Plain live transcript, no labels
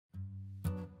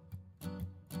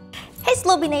Hey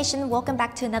Sloabie Nation, welcome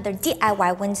back to another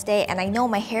DIY Wednesday, and I know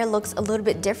my hair looks a little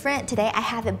bit different. Today I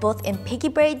have it both in piggy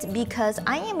braids because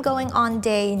I am going on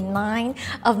day 9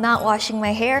 of not washing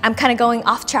my hair. I'm kind of going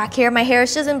off track here. My hair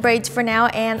is just in braids for now,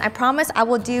 and I promise I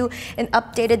will do an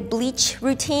updated bleach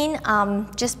routine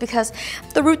just because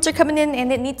the roots are coming in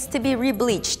and it needs to be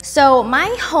re-bleached. So my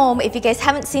home, if you guys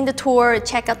haven't seen the tour,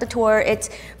 check out the tour.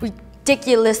 It's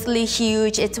ridiculously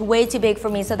huge. It's way too big for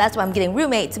me, so that's why I'm getting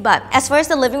roommates. But as far as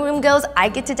the living room goes, I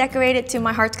get to decorate it to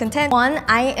my heart's content. 1,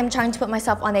 I am trying to put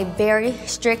myself on a very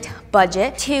strict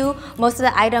budget. 2, most of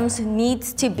the items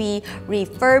needs to be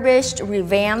refurbished,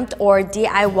 revamped, or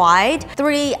DIY'd.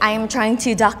 3, I am trying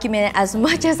to document it as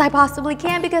much as I possibly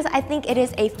can because I think it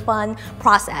is a fun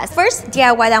process. First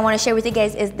DIY that I want to share with you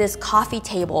guys is this coffee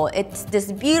table. It's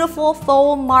this beautiful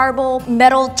faux marble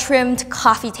metal trimmed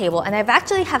coffee table, and I've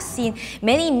actually have seen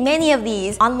many of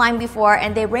these online before,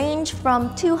 and they range from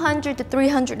 $200 to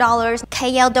 $300.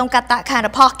 KL don't got that kind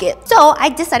of pocket. So I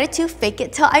decided to fake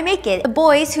it till I make it. The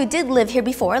boys who did live here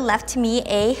before left me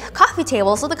a coffee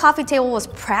table, so the coffee table was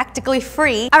practically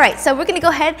free. All right, so we're gonna go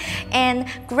ahead and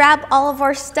grab all of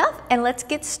our stuff and let's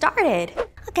get started.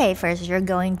 Okay, first you're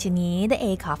going to need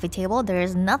a coffee table.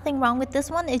 There's nothing wrong with this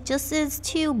one. It just is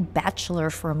too bachelor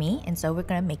for me, and so we're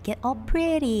gonna make it all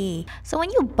pretty. So when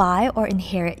you buy or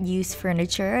inherit used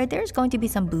furniture, there's going to be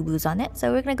some boo-boos on it.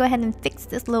 So we're gonna go ahead and fix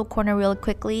this little corner real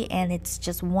quickly, and it's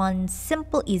just one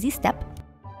simple, easy step.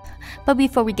 But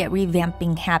before we get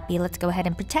revamping happy, let's go ahead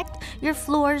and protect your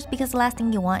floors, because the last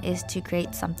thing you want is to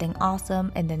create something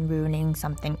awesome and then ruining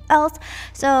something else.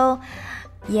 So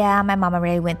yeah, my mom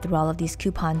already went through all of these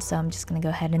coupons, so I'm just gonna go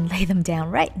ahead and lay them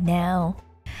down right now.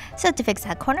 So to fix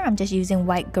that corner, I'm just using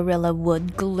white Gorilla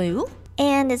Wood glue.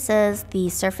 And it says the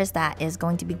surface that is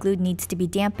going to be glued needs to be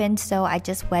dampened, so I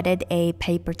just wetted a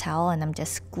paper towel and I'm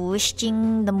just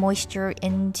squishing the moisture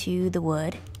into the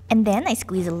wood. And then I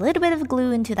squeeze a little bit of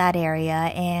glue into that area,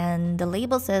 and the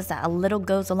label says that a little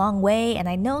goes a long way, and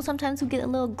I know sometimes we get a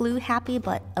little glue happy,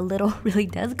 but a little really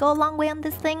does go a long way on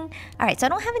this thing. Alright, so I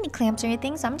don't have any clamps or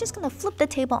anything, so I'm just going to flip the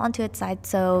table onto its side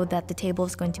so that the table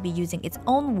is going to be using its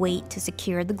own weight to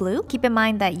secure the glue. Keep in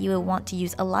mind that you will want to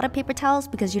use a lot of paper towels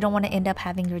because you don't want to end up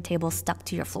having your table stuck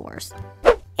to your floors.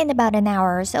 In about an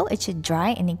hour or so, it should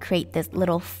dry and then create this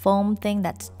little foam thing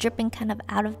that's dripping kind of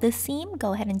out of the seam.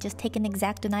 Go ahead and just take an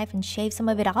X-Acto knife and shave some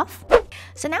of it off.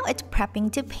 So now it's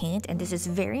prepping to paint, and this is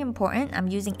very important. I'm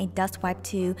using a dust wipe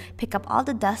to pick up all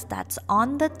the dust that's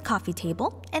on the coffee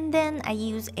table, and then I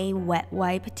use a wet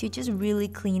wipe to just really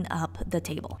clean up the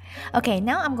table. Okay,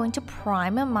 now I'm going to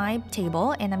prime my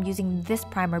table, and I'm using this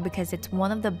primer because it's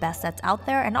one of the best that's out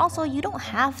there, and also you don't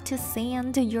have to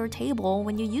sand your table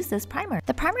when you use this primer.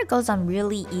 The primer goes on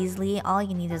really easily. All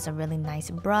you need is a really nice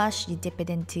brush. You dip it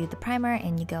into the primer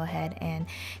and you go ahead and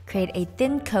create a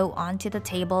thin coat onto the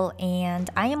table, and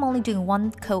I am only doing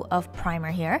 1 coat of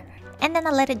primer here. And then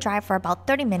I let it dry for about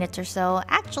 30 minutes or so.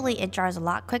 Actually, it dries a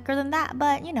lot quicker than that,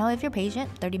 but you know, if you're patient,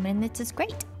 30 minutes is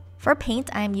great. For paint,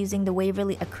 I am using the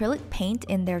Waverly acrylic paint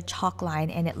in their chalk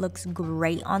line, and it looks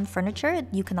great on furniture.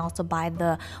 You can also buy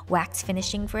the wax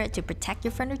finishing for it to protect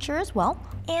your furniture as well.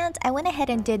 And I went ahead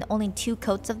and did only 2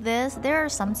 coats of this. There are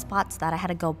some spots that I had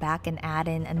to go back and add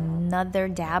in another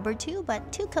dab or 2,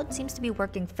 but 2 coats seems to be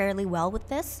working fairly well with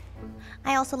this.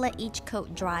 I also let each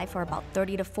coat dry for about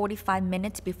 30 to 45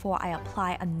 minutes before I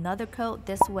apply another coat.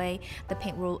 This way, the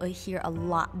paint will adhere a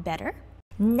lot better.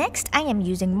 Next, I am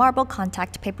using marble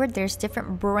contact paper. There's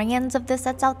different brands of this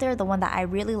that's out there. The one that I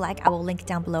really like, I will link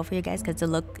down below for you guys because it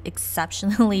looks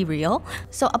exceptionally real.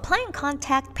 So applying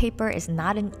contact paper is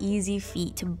not an easy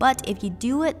feat, but if you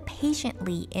do it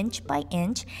patiently, inch by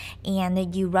inch,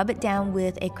 and you rub it down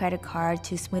with a credit card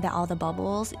to smooth out all the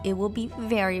bubbles, it will be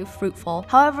very fruitful.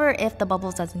 However, if the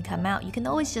bubbles doesn't come out, you can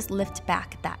always just lift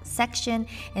back that section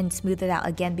and smooth it out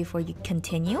again before you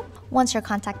continue. Once your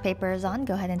contact paper is on,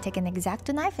 go ahead and take an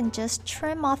X-Acto knife and just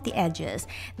trim off the edges.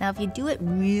 Now if you do it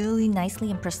really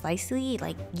nicely and precisely,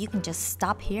 like, you can just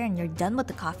stop here and you're done with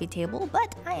the coffee table,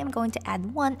 but I am going to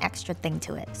add 1 extra thing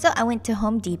to it. So I went to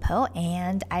Home Depot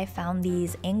and I found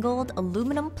these angled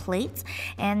aluminum plates,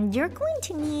 and you're going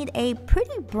to need a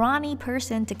pretty brawny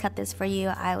person to cut this for you.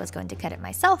 I was going to cut it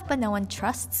myself, but no one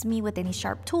trusts me with any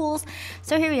sharp tools,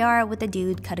 so here we are with a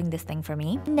dude cutting this thing for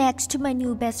me. Next to my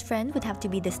new best friend would have to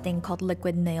be this thing called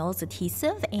liquid nails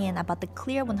adhesive, and I bought the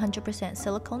clear 100%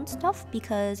 silicone stuff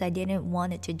because I didn't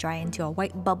want it to dry into a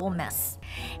white bubble mess.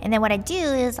 And then what I do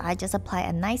is I just apply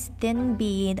a nice thin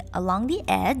bead along the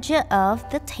edge of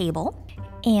the table,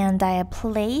 and I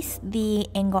place the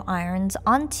angle irons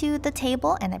onto the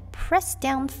table and I press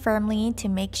down firmly to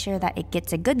make sure that it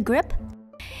gets a good grip.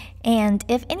 And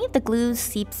if any of the glue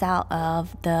seeps out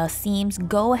of the seams,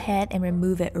 go ahead and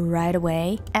remove it right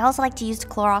away. I also like to use the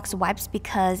Clorox wipes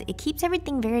because it keeps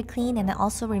everything very clean and it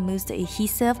also removes the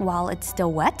adhesive while it's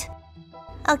still wet.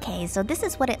 Okay, so this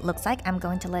is what it looks like. I'm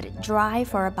going to let it dry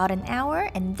for about an hour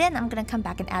and then I'm gonna come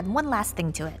back and add one last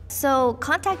thing to it. So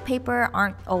contact paper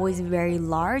aren't always very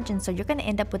large, and so you're gonna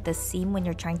end up with a seam when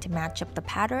you're trying to match up the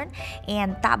pattern,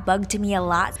 and that bugged me a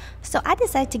lot. So I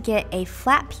decided to get a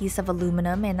flat piece of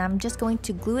aluminum and I'm just going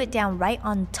to glue it down right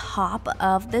on top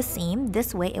of the seam.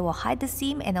 This way it will hide the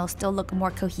seam and it'll still look more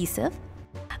cohesive.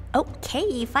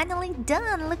 Okay, finally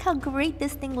done! Look how great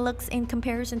this thing looks in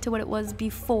comparison to what it was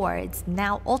before. It's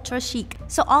now ultra chic.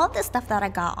 So all of the stuff that I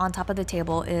got on top of the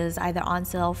table is either on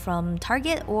sale from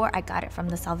Target or I got it from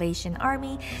the Salvation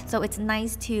Army. So it's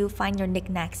nice to find your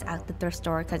knickknacks at the thrift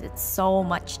store because it's so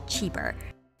much cheaper.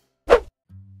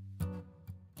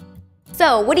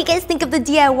 So what do you guys think of the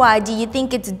DIY? Do you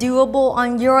think it's doable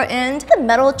on your end? The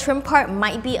metal trim part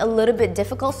might be a little bit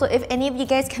difficult, so if any of you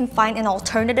guys can find an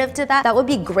alternative to that, that would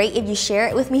be great if you share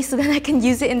it with me so that I can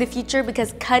use it in the future,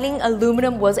 because cutting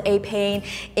aluminum was a pain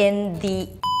in the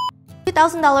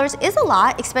 $2,000 is a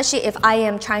lot, especially if I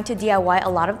am trying to DIY a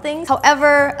lot of things.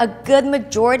 However, a good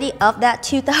majority of that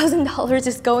 $2,000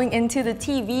 is going into the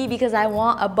TV because I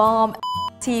want a bomb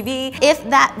TV. If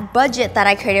that budget that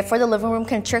I created for the living room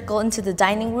can trickle into the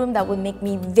dining room, that would make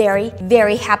me very,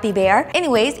 very happy bear.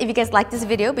 Anyways, if you guys like this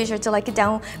video, be sure to like it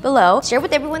down below. Share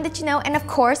with everyone that you know, and of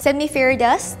course, send me fairy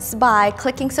dusts by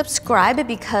clicking subscribe,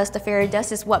 because the fairy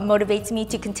dust is what motivates me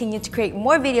to continue to create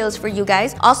more videos for you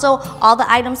guys. Also, all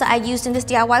the items that I used in this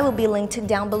DIY will be linked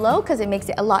down below because it makes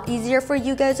it a lot easier for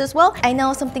you guys as well. I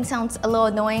know something sounds a little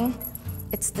annoying.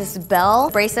 It's this bell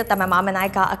bracelet that my mom and I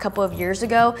got a couple of years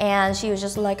ago, and she was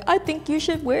just like, I think you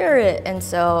should wear it. And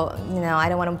so, you know, I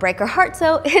don't want to break her heart,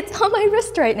 so it's on my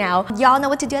wrist right now. Y'all know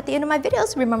what to do at the end of my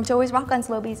videos. Remember to always rock on,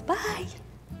 Sloabies. Bye!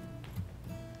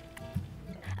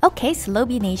 Okay,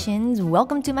 Sloabie Nations,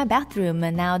 welcome to my bathroom.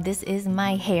 And now this is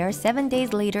my hair 7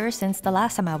 days later since the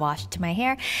last time I washed my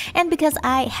hair. And because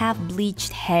I have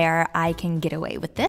bleached hair, I can get away with this.